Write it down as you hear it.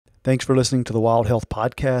Thanks for listening to the Wild Health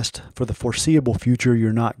Podcast. For the foreseeable future,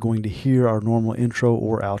 you're not going to hear our normal intro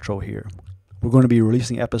or outro here. We're going to be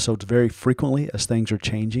releasing episodes very frequently as things are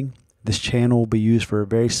changing. This channel will be used for a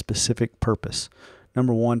very specific purpose.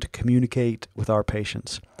 Number one, to communicate with our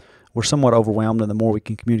patients. We're somewhat overwhelmed, and the more we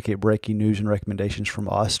can communicate breaking news and recommendations from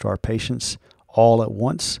us to our patients all at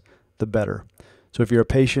once, the better. So if you're a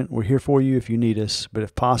patient, we're here for you if you need us, but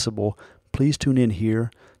if possible, please tune in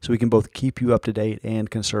here so we can both keep you up to date and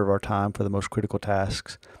conserve our time for the most critical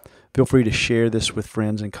tasks. Feel free to share this with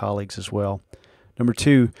friends and colleagues as well. Number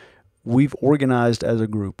two, we've organized as a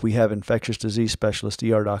group. We have infectious disease specialists,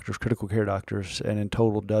 ER doctors, critical care doctors, and in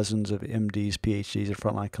total dozens of MDs, PhDs, and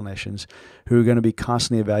frontline clinicians who are going to be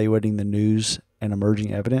constantly evaluating the news and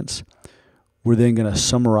emerging evidence. We're then going to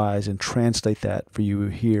summarize and translate that for you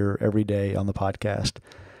here every day on the podcast.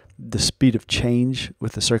 The speed of change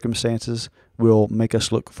with the circumstances will make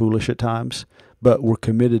us look foolish at times, but we're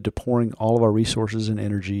committed to pouring all of our resources and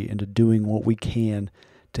energy into doing what we can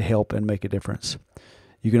to help and make a difference.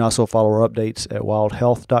 You can also follow our updates at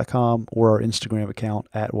wildhealth.com or our Instagram account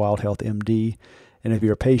at wildhealthmd. And if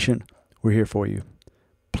you're a patient, we're here for you.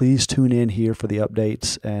 Please tune in here for the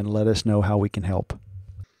updates and let us know how we can help.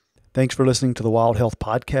 Thanks for listening to the Wild Health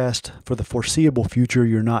Podcast. For the foreseeable future,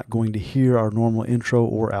 you're not going to hear our normal intro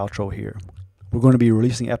or outro here. We're going to be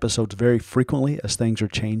releasing episodes very frequently as things are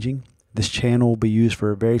changing. This channel will be used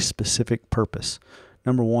for a very specific purpose.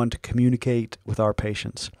 Number one, to communicate with our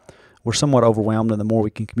patients. We're somewhat overwhelmed, and the more we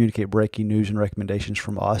can communicate breaking news and recommendations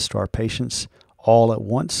from us to our patients all at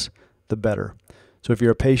once, the better. So if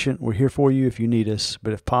you're a patient, we're here for you if you need us,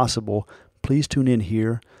 but if possible, please tune in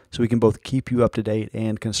here so we can both keep you up to date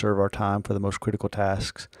and conserve our time for the most critical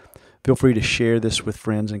tasks. Feel free to share this with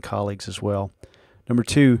friends and colleagues as well. Number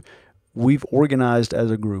two, we've organized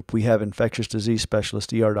as a group. We have infectious disease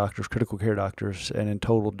specialists, ER doctors, critical care doctors, and in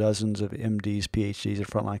total dozens of MDs, PhDs, and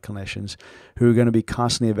frontline clinicians who are going to be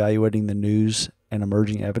constantly evaluating the news and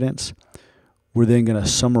emerging evidence. We're then going to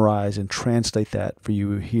summarize and translate that for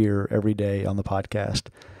you here every day on the podcast.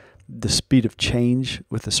 The speed of change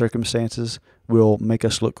with the circumstances will make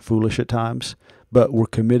us look foolish at times, but we're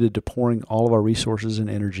committed to pouring all of our resources and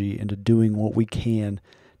energy into doing what we can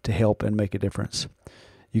to help and make a difference.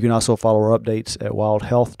 You can also follow our updates at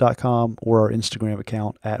wildhealth.com or our Instagram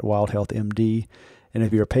account at wildhealthmd. And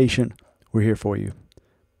if you're a patient, we're here for you.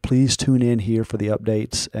 Please tune in here for the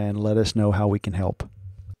updates and let us know how we can help.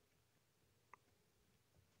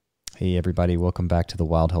 Hey everybody, welcome back to the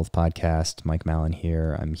Wild Health Podcast. Mike Mallin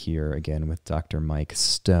here. I'm here again with Dr. Mike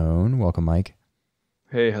Stone. Welcome, Mike.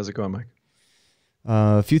 Hey, how's it going, Mike?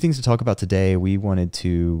 A few things to talk about today. We wanted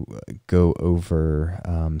to go over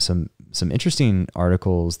some interesting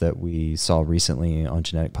articles that we saw recently on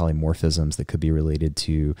genetic polymorphisms that could be related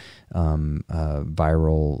to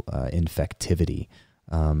viral infectivity.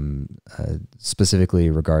 Specifically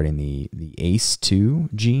regarding the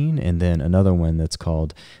ACE2 gene, and then another one that's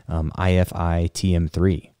called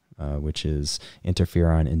IFITM3, which is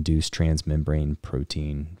interferon-induced transmembrane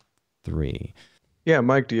protein 3. Yeah,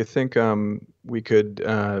 Mike, do you think we could,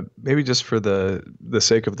 maybe just for the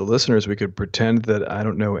sake of the listeners, we could pretend that I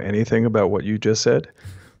don't know anything about what you just said,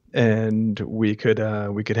 and we could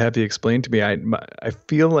have you explain to me. I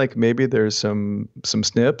feel like maybe there's some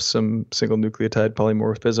SNPs, some single nucleotide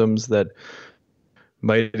polymorphisms that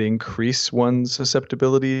might increase one's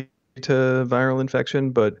susceptibility to viral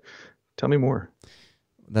infection, but tell me more.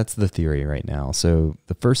 That's the theory right now. So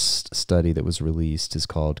the first study that was released is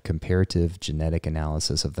called Comparative Genetic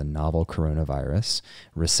Analysis of the Novel Coronavirus,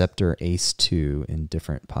 Receptor ACE2 in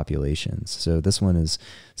Different Populations. So this one is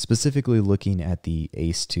specifically looking at the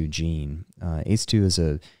ACE2 gene. ACE2 is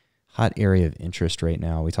a hot area of interest right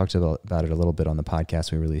now. We talked about it a little bit on the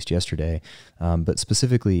podcast we released yesterday, but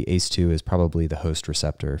specifically ACE2 is probably the host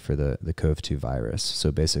receptor for the CoV-2 virus. So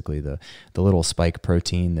basically the little spike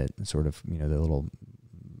protein that sort of, the little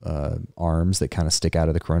arms that kind of stick out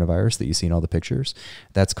of the coronavirus that you see in all the pictures,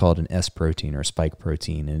 that's called an S protein or spike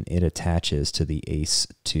protein, and it attaches to the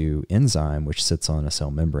ACE2 enzyme, which sits on a cell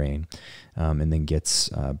membrane, and then gets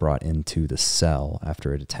brought into the cell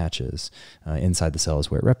after it attaches. Inside the cell is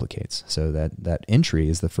where it replicates. So that entry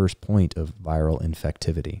is the first point of viral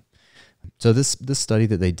infectivity. So this study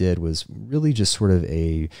that they did was really just sort of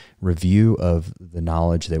a review of the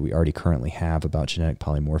knowledge that we already currently have about genetic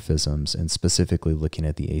polymorphisms, and specifically looking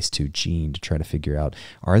at the ACE2 gene to try to figure out,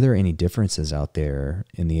 are there any differences out there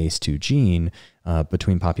in the ACE2 gene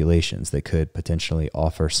between populations that could potentially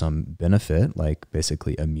offer some benefit, like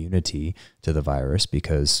basically immunity to the virus,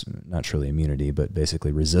 because not truly immunity, but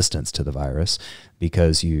basically resistance to the virus,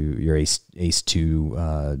 because your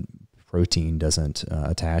ACE2 protein doesn't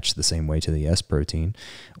attach the same way to the S protein?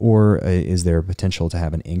 Or is there potential to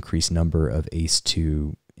have an increased number of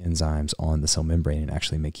ACE2 enzymes on the cell membrane and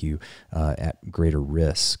actually make you at greater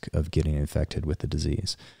risk of getting infected with the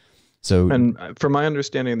disease? So, and from my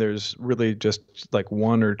understanding, there's really just like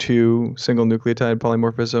 1 or 2 single nucleotide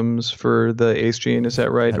polymorphisms for the ACE gene. Is that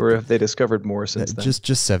right? Or have they discovered more since then? Just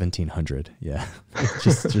 1,700. Yeah,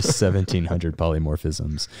 just 1,700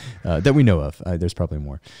 polymorphisms that we know of. There's probably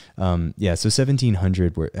more. Yeah, so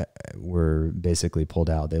 1,700 were basically pulled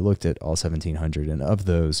out. They looked at all 1,700, and of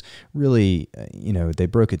those, really, they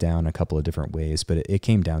broke it down a couple of different ways, but it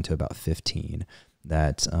came down to about 15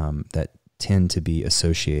 that tend to be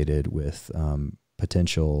associated with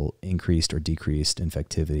potential increased or decreased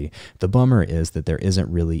infectivity. The bummer is that there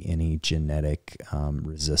isn't really any genetic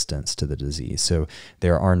resistance to the disease. So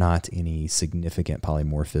there are not any significant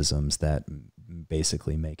polymorphisms that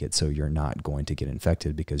basically make it so you're not going to get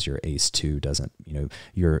infected because your ACE2 doesn't,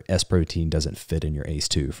 your S protein doesn't fit in your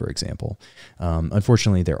ACE2, for example.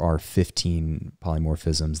 Unfortunately, there are 15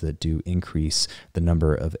 polymorphisms that do increase the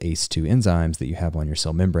number of ACE2 enzymes that you have on your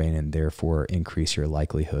cell membrane and therefore increase your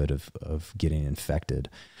likelihood of getting infected.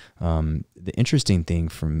 The interesting thing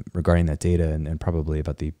regarding that data, and probably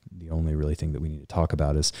about the only really thing that we need to talk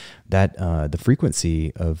about, is that the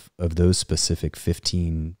frequency of those specific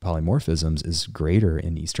 15 polymorphisms is greater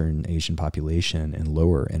in Eastern Asian population and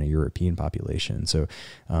lower in a European population. So,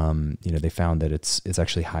 they found that it's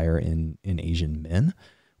actually higher in Asian men,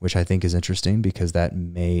 which I think is interesting because that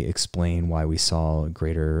may explain why we saw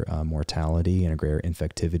greater mortality and a greater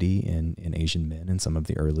infectivity in Asian men in some of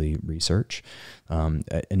the early research.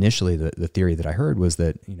 Initially, the theory that I heard was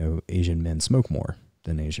that, Asian men smoke more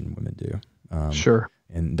than Asian women do. Sure.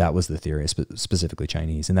 And that was the theory, specifically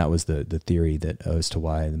Chinese. And that was the theory that as to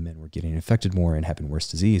why the men were getting infected more and having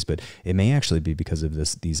worse disease. But it may actually be because of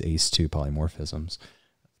these ACE2 polymorphisms.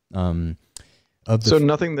 So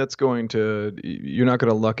nothing that's you're not going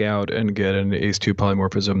to luck out and get an ACE2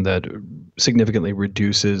 polymorphism that significantly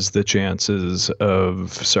reduces the chances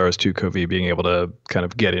of SARS-CoV-2 being able to kind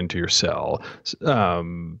of get into your cell.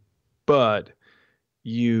 But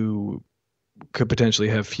you could potentially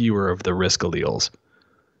have fewer of the risk alleles.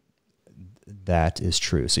 That is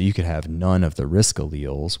true. So you could have none of the risk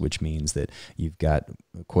alleles, which means that you've got,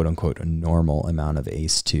 quote unquote, a normal amount of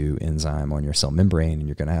ACE2 enzyme on your cell membrane, and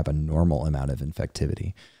you're going to have a normal amount of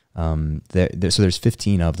infectivity. So there's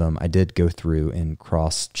 15 of them. I did go through and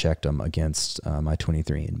cross-checked them against my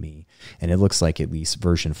 23andMe, and it looks like at least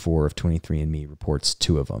version 4 of 23andMe reports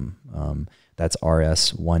 2 of them. That's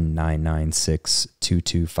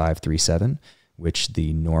RS199622537, which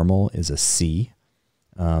the normal is a C.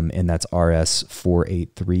 And that's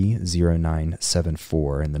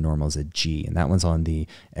RS4830974, and the normal is a G, and that one's on the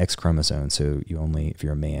X chromosome. So if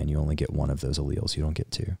you're a man, you only get one of those alleles. You don't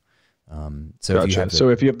get 2. Gotcha. So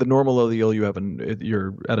if you have the normal allele,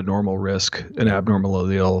 you're at a normal risk. An abnormal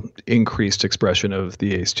allele, increased expression of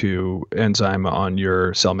the ACE2 enzyme on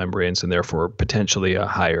your cell membranes, and therefore potentially a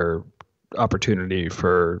higher opportunity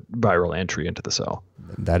for viral entry into the cell.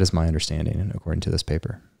 That is my understanding, according to this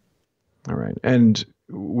paper. All right. And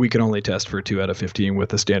we can only test for 2 out of 15 with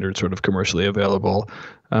the standard sort of commercially available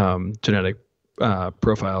genetic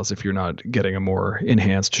profiles if you're not getting a more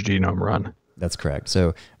enhanced genome run. That's correct.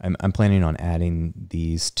 So I'm planning on adding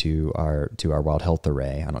these to our Wild Health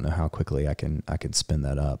array. I don't know how quickly I can spin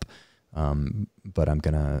that up, but I'm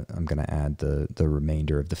gonna add the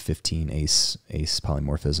remainder of the 15 ACE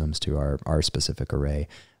polymorphisms to our specific array.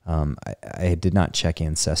 I did not check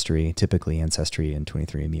Ancestry. Typically, Ancestry and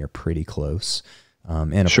 23andMe are pretty close,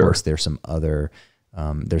 and of course, there's some other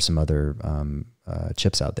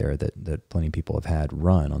chips out there that plenty of people have had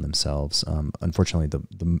run on themselves. Unfortunately,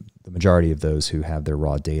 the majority of those who have their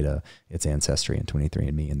raw data, it's Ancestry and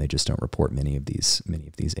 23andMe, and they just don't report many of these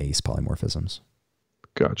ACE polymorphisms.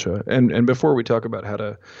 Gotcha. And before we talk about how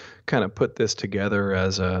to kind of put this together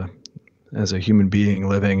as a human being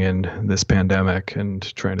living in this pandemic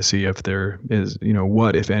and trying to see if there is,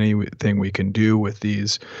 what, if anything, we can do with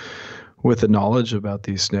the knowledge about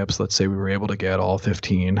these SNPs. Let's say we were able to get all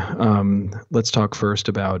 15. Let's talk first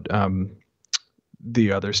about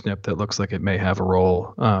the other SNP that looks like it may have a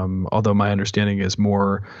role. Although my understanding is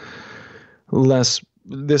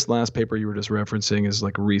this last paper you were just referencing is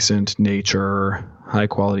like recent Nature, high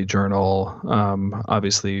quality journal.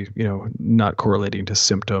 Obviously, not correlating to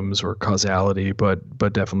symptoms or causality, but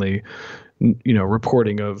definitely,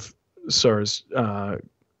 reporting of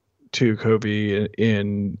SARS-CoV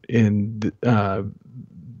in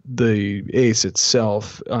the ACE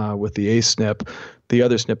itself with the ACE SNP. The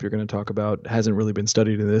other SNP you're going to talk about hasn't really been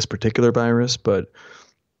studied in this particular virus, but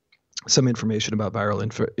some information about viral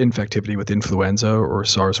infectivity with influenza or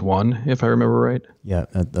SARS-1, if I remember right. Yeah,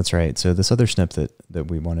 that's right. So this other SNP that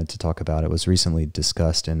we wanted to talk about, it was recently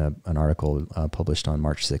discussed in an article published on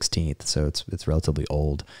March 16th. So it's relatively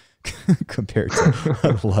old compared to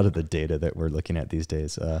a lot of the data that we're looking at these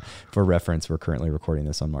days. For reference, we're currently recording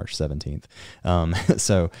this on March 17th.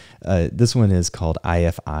 So this one is called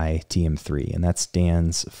IFITM3, and that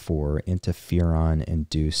stands for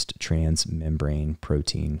interferon-induced transmembrane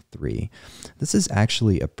protein 3. This is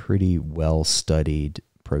actually a pretty well-studied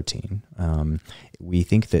protein. We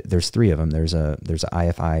think that there's three of them. There's a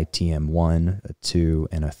IFITM1, a 2,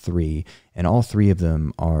 and a 3, and all three of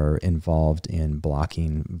them are involved in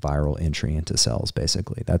blocking viral entry into cells.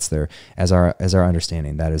 Basically, that's their as our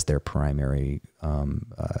understanding. That is their primary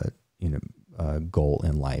goal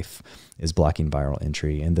in life, is blocking viral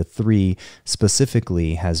entry. And the 3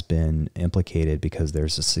 specifically has been implicated because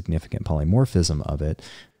there's a significant polymorphism of it.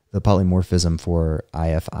 The polymorphism for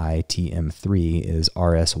IFITM3 is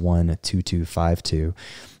RS12252.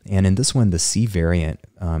 And in this one, the C variant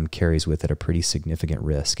carries with it a pretty significant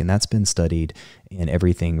risk. And that's been studied in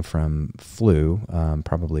everything from flu.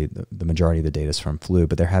 Probably the majority of the data is from flu,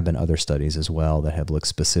 but there have been other studies as well that have looked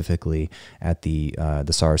specifically at the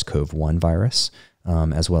SARS-CoV-1 virus,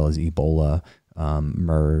 as well as Ebola,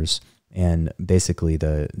 MERS. And basically,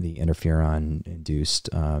 the interferon-induced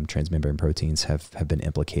transmembrane proteins have been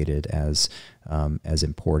implicated as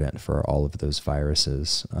important for all of those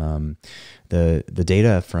viruses. The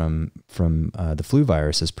data from the flu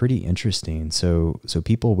virus is pretty interesting. So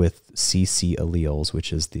people with CC alleles,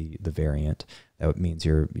 which is the variant, that means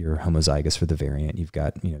you're homozygous for the variant. You've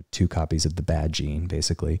got 2 copies of the bad gene,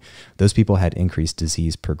 basically. Those people had increased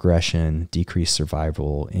disease progression, decreased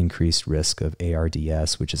survival, increased risk of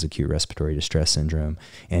ARDS, which is acute respiratory distress syndrome,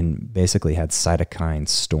 and basically had cytokine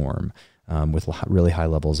storm with really high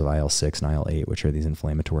levels of IL-6 and IL-8, which are these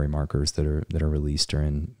inflammatory markers that are released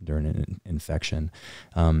during an infection.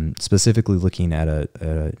 Specifically, looking at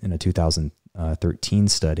in a 2013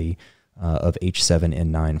 study of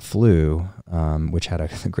H7N9 flu, which had a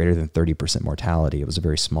greater than 30% mortality. It was a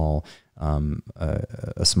very small,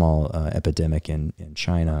 epidemic in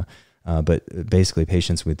China. But basically,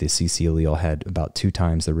 patients with the CC allele had about 2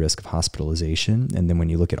 times the risk of hospitalization. And then when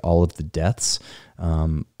you look at all of the deaths,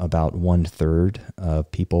 about 1/3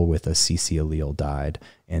 of people with a CC allele died,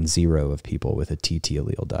 and 0 of people with a TT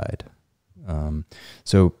allele died.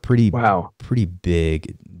 So pretty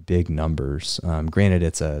big numbers. Granted,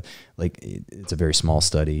 it's a very small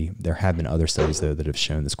study. There have been other studies though that have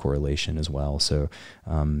shown this correlation as well. So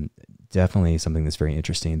definitely something that's very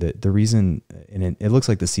interesting. The reason, and it looks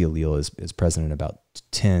like the C allele is present in about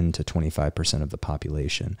 10 to 25% of the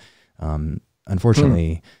population.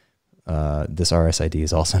 Unfortunately, this RSID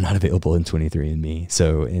is also not available in 23andMe.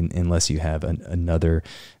 So unless you have another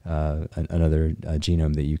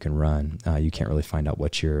genome that you can run, you can't really find out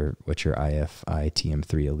what your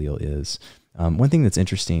IFITM3 allele is. One thing that's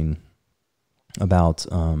interesting about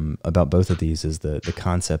both of these is the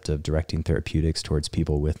concept of directing therapeutics towards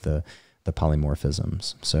people with the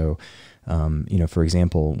polymorphisms. So, for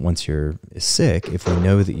example, once you're sick, if we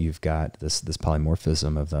know that you've got this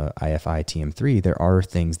polymorphism of the IFITM3, there are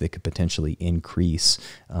things that could potentially increase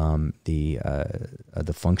the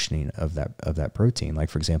functioning of that protein. Like,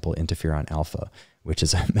 for example, interferon alpha, which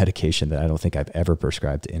is a medication that I don't think I've ever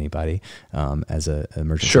prescribed to anybody as an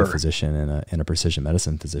emergency physician and a precision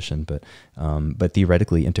medicine physician. But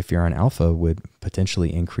theoretically, interferon alpha would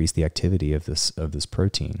potentially increase the activity of this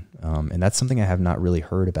protein, and that's something I have not really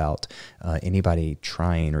heard about anybody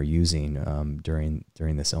trying or using during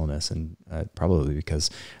this illness, and probably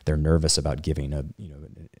because they're nervous about giving a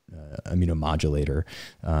immunomodulator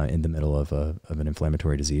in the middle of an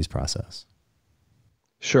inflammatory disease process.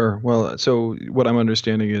 Sure. Well, so what I'm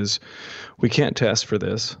understanding is we can't test for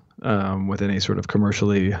this with any sort of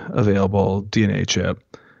commercially available DNA chip,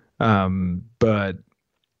 and it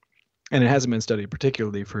hasn't been studied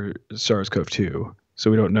particularly for SARS-CoV-2.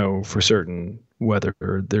 So we don't know for certain whether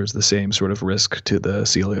there's the same sort of risk to the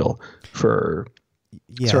C allele for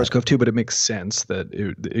SARS-CoV-2, but it makes sense that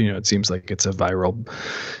it seems like it's a viral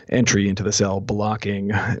entry into the cell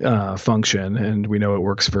blocking function, and we know it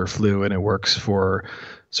works for flu and it works for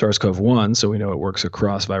SARS-CoV-1, so we know it works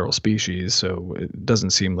across viral species. So it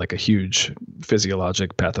doesn't seem like a huge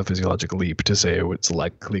pathophysiologic leap to say it's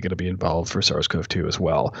likely going to be involved for SARS-CoV-2 as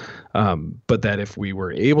well. But that if we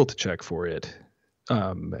were able to check for it,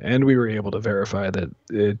 and we were able to verify that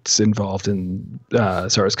it's involved in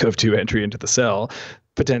SARS-CoV-2 entry into the cell,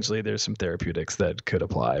 potentially there's some therapeutics that could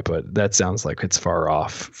apply, but that sounds like it's far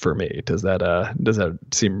off for me. Does that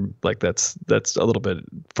seem like that's a little bit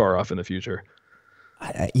far off in the future?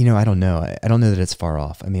 I don't know. I don't know that it's far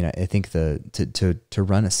off. I mean, I think to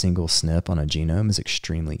run a single SNP on a genome is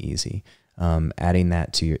extremely easy. Adding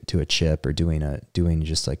that to a chip or doing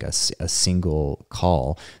just like a single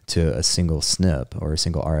call to a single SNP or a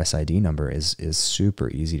single RSID number is super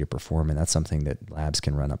easy to perform, and that's something that labs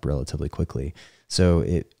can run up relatively quickly. So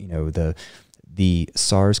the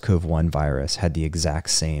SARS-CoV-1 virus had the exact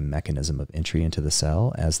same mechanism of entry into the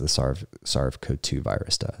cell as the SARS-CoV-2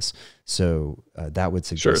 virus does. So that would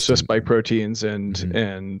suggest... Sure, so spike proteins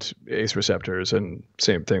and ACE receptors, and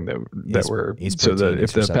same thing that were... So that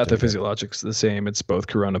if the pathophysiologic's the same, it's both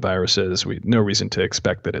coronaviruses, no reason to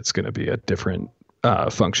expect that it's going to be a different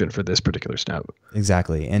function for this particular SNP.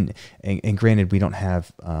 Exactly, and granted, we don't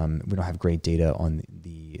have great data on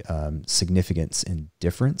the significance and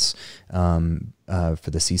difference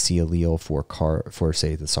for the CC allele for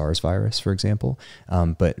say the SARS virus, for example.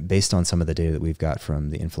 But based on some of the data that we've got from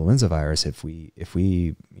the influenza virus, if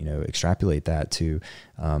we extrapolate that to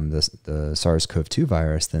the SARS-CoV-2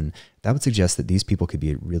 virus, then that would suggest that these people could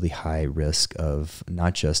be at really high risk of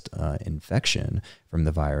not just infection from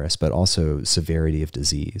the virus, but also severity of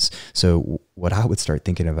disease. So what I would start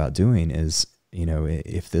thinking about doing is,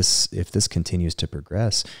 if this continues to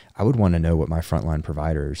progress, I would want to know what my frontline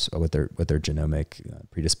providers, what their genomic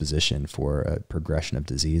predisposition for a progression of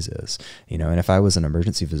disease is. And if I was an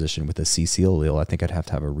emergency physician with a CC allele, I think I'd have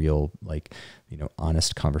to have a real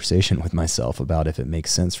honest conversation with myself about if it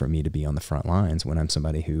makes sense for me to be on the front lines when I'm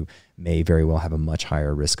somebody who may very well have a much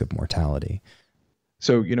higher risk of mortality.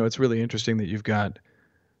 So, it's really interesting that you've got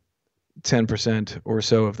 10% or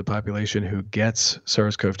so of the population who gets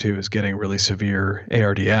SARS-CoV-2 is getting really severe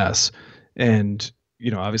ARDS. And,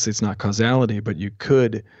 obviously it's not causality, but you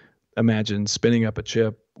could imagine spinning up a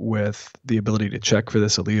chip with the ability to check for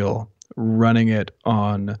this allele, running it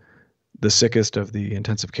on the sickest of the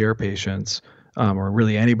intensive care patients, or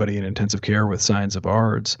really anybody in intensive care with signs of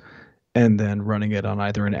ARDS, and then running it on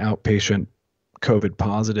either an outpatient COVID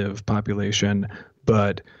positive population,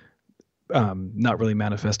 but not really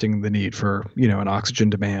manifesting the need for, an oxygen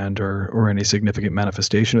demand or any significant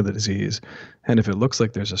manifestation of the disease. And if it looks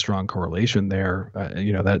like there's a strong correlation there,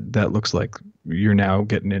 that looks like you're now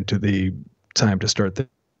getting into the time to start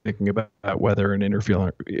thinking about whether an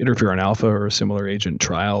interferon alpha or a similar agent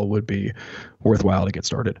trial would be worthwhile to get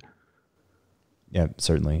started. Yeah,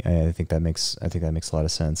 certainly. I think that makes a lot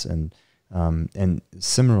of sense. And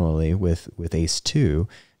similarly with ACE2,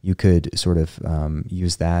 you could sort of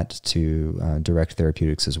use that to direct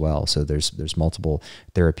therapeutics as well. So there's multiple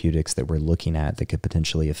therapeutics that we're looking at that could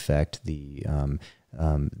potentially affect the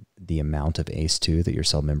amount of ACE2 that your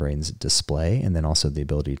cell membranes display, and then also the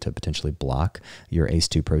ability to potentially block your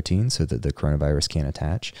ACE2 protein so that the coronavirus can't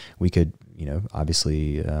attach. We could,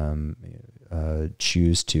 obviously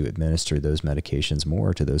choose to administer those medications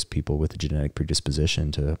more to those people with a genetic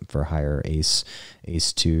predisposition for higher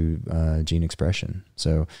ACE2 gene expression.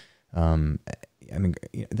 So,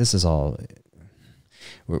 this is all,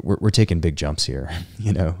 we're taking big jumps here,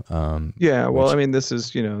 Yeah, well, this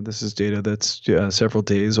is data that's several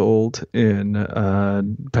days old in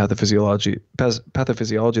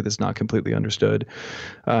pathophysiology that's not completely understood.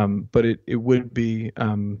 But it would be,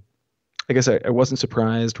 I guess I wasn't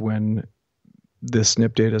surprised when this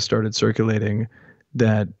SNP data started circulating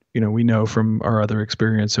that, we know from our other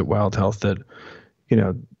experience at Wild Health that,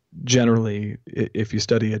 generally if you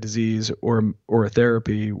study a disease or a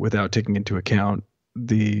therapy without taking into account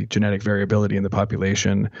the genetic variability in the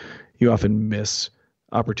population, you often miss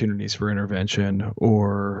opportunities for intervention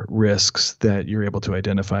or risks that you're able to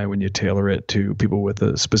identify when you tailor it to people with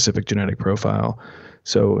a specific genetic profile.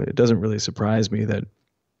 So it doesn't really surprise me that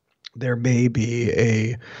there may be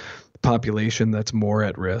a population that's more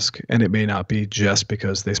at risk, and it may not be just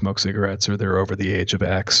because they smoke cigarettes or they're over the age of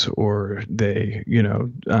X or they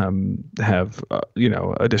have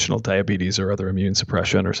additional diabetes or other immune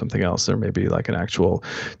suppression or something else. There may be like an actual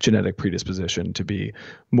genetic predisposition to be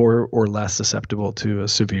more or less susceptible to a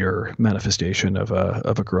severe manifestation of a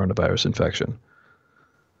coronavirus infection.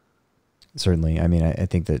 Certainly. I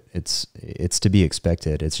think that it's to be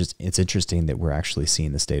expected. It's interesting that we're actually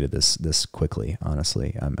seeing this data this quickly.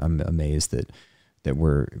 Honestly, I'm amazed that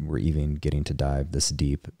we're even getting to dive this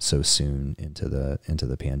deep so soon into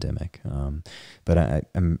the pandemic. But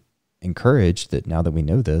I'm encouraged that now that we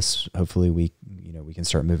know this, hopefully we can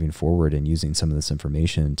start moving forward and using some of this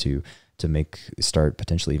information to start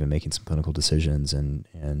potentially even making some clinical decisions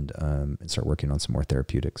and start working on some more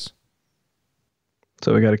therapeutics.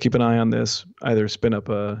 So we got to keep an eye on this, either spin up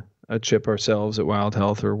a chip ourselves at Wild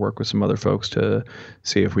Health or work with some other folks to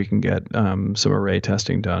see if we can get some array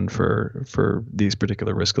testing done for these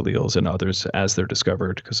particular risk alleles and others as they're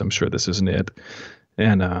discovered, because I'm sure this isn't it.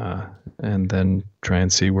 And then try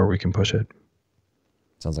and see where we can push it.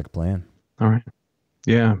 Sounds like a plan. All right.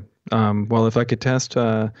 Yeah. Well, if I could test,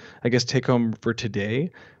 I guess take home for today,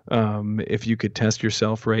 if you could test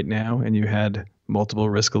yourself right now and you had multiple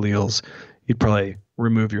risk alleles, you'd probably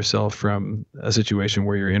remove yourself from a situation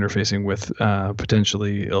where you're interfacing with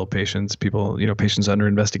potentially ill patients, people, patients under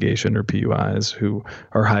investigation or PUIs who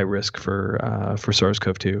are high risk for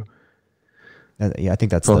SARS-CoV-2. Yeah, I think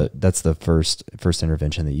that's the first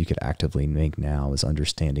intervention that you could actively make now, is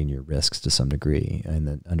understanding your risks to some degree, and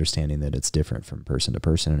then understanding that it's different from person to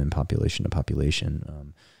person and population to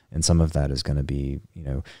population. And some of that is going to be,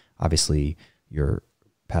 obviously your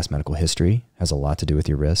past medical history has a lot to do with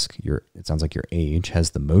your risk. It sounds like your age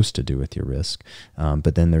has the most to do with your risk.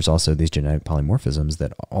 But then there's also these genetic polymorphisms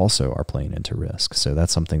that also are playing into risk. So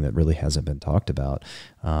that's something that really hasn't been talked about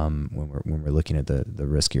when we're looking at the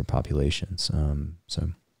riskier populations. All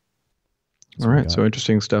right. So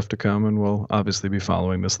interesting stuff to come, and we'll obviously be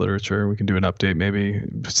following this literature. We can do an update. Maybe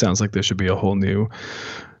it sounds like there should be a whole new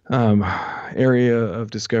area of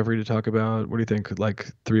discovery to talk about. What do you think? Like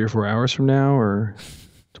 3 or 4 hours from now, or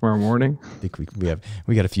tomorrow morning? I think we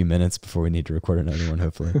got a few minutes before we need to record another one,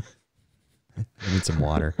 hopefully. We need some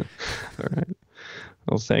water. All right.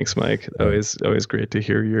 Well, thanks, Mike. Always great to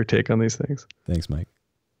hear your take on these things. Thanks, Mike.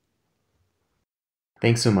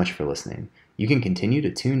 Thanks so much for listening. You can continue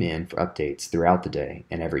to tune in for updates throughout the day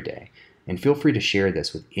and every day, and feel free to share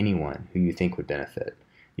this with anyone who you think would benefit.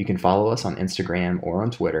 You can follow us on Instagram or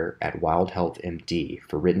on Twitter at WildHealthMD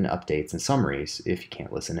for written updates and summaries if you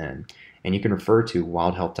can't listen in. And you can refer to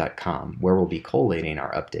wildhealth.com, where we'll be collating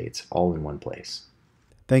our updates all in one place.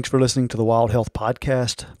 Thanks for listening to the Wild Health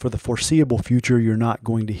Podcast. For the foreseeable future, you're not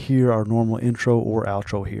going to hear our normal intro or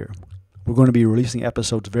outro here. We're going to be releasing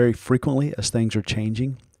episodes very frequently as things are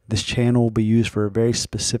changing. This channel will be used for a very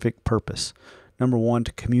specific purpose. Number one,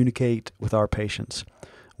 to communicate with our patients.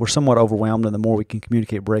 We're somewhat overwhelmed, and the more we can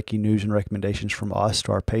communicate breaking news and recommendations from us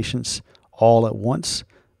to our patients all at once,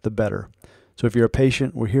 the better. So if you're a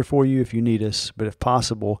patient, we're here for you if you need us, but if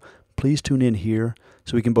possible, please tune in here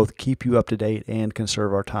so we can both keep you up to date and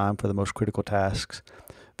conserve our time for the most critical tasks.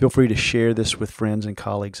 Feel free to share this with friends and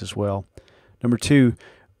colleagues as well. Number two,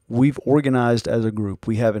 we've organized as a group.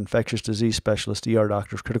 We have infectious disease specialists, ER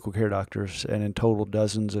doctors, critical care doctors, and in total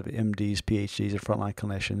dozens of MDs, PhDs, and frontline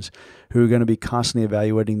clinicians who are going to be constantly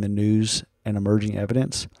evaluating the news and emerging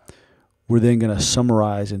evidence. We're then going to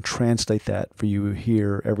summarize and translate that for you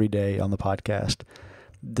here every day on the podcast.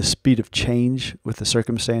 The speed of change with the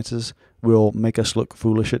circumstances will make us look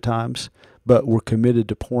foolish at times, but we're committed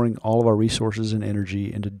to pouring all of our resources and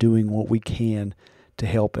energy into doing what we can to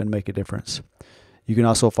help and make a difference. You can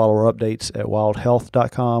also follow our updates at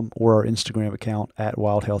wildhealth.com or our Instagram account at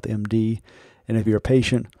wildhealthmd. And if you're a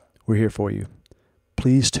patient, we're here for you.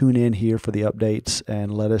 Please tune in here for the updates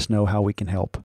and let us know how we can help.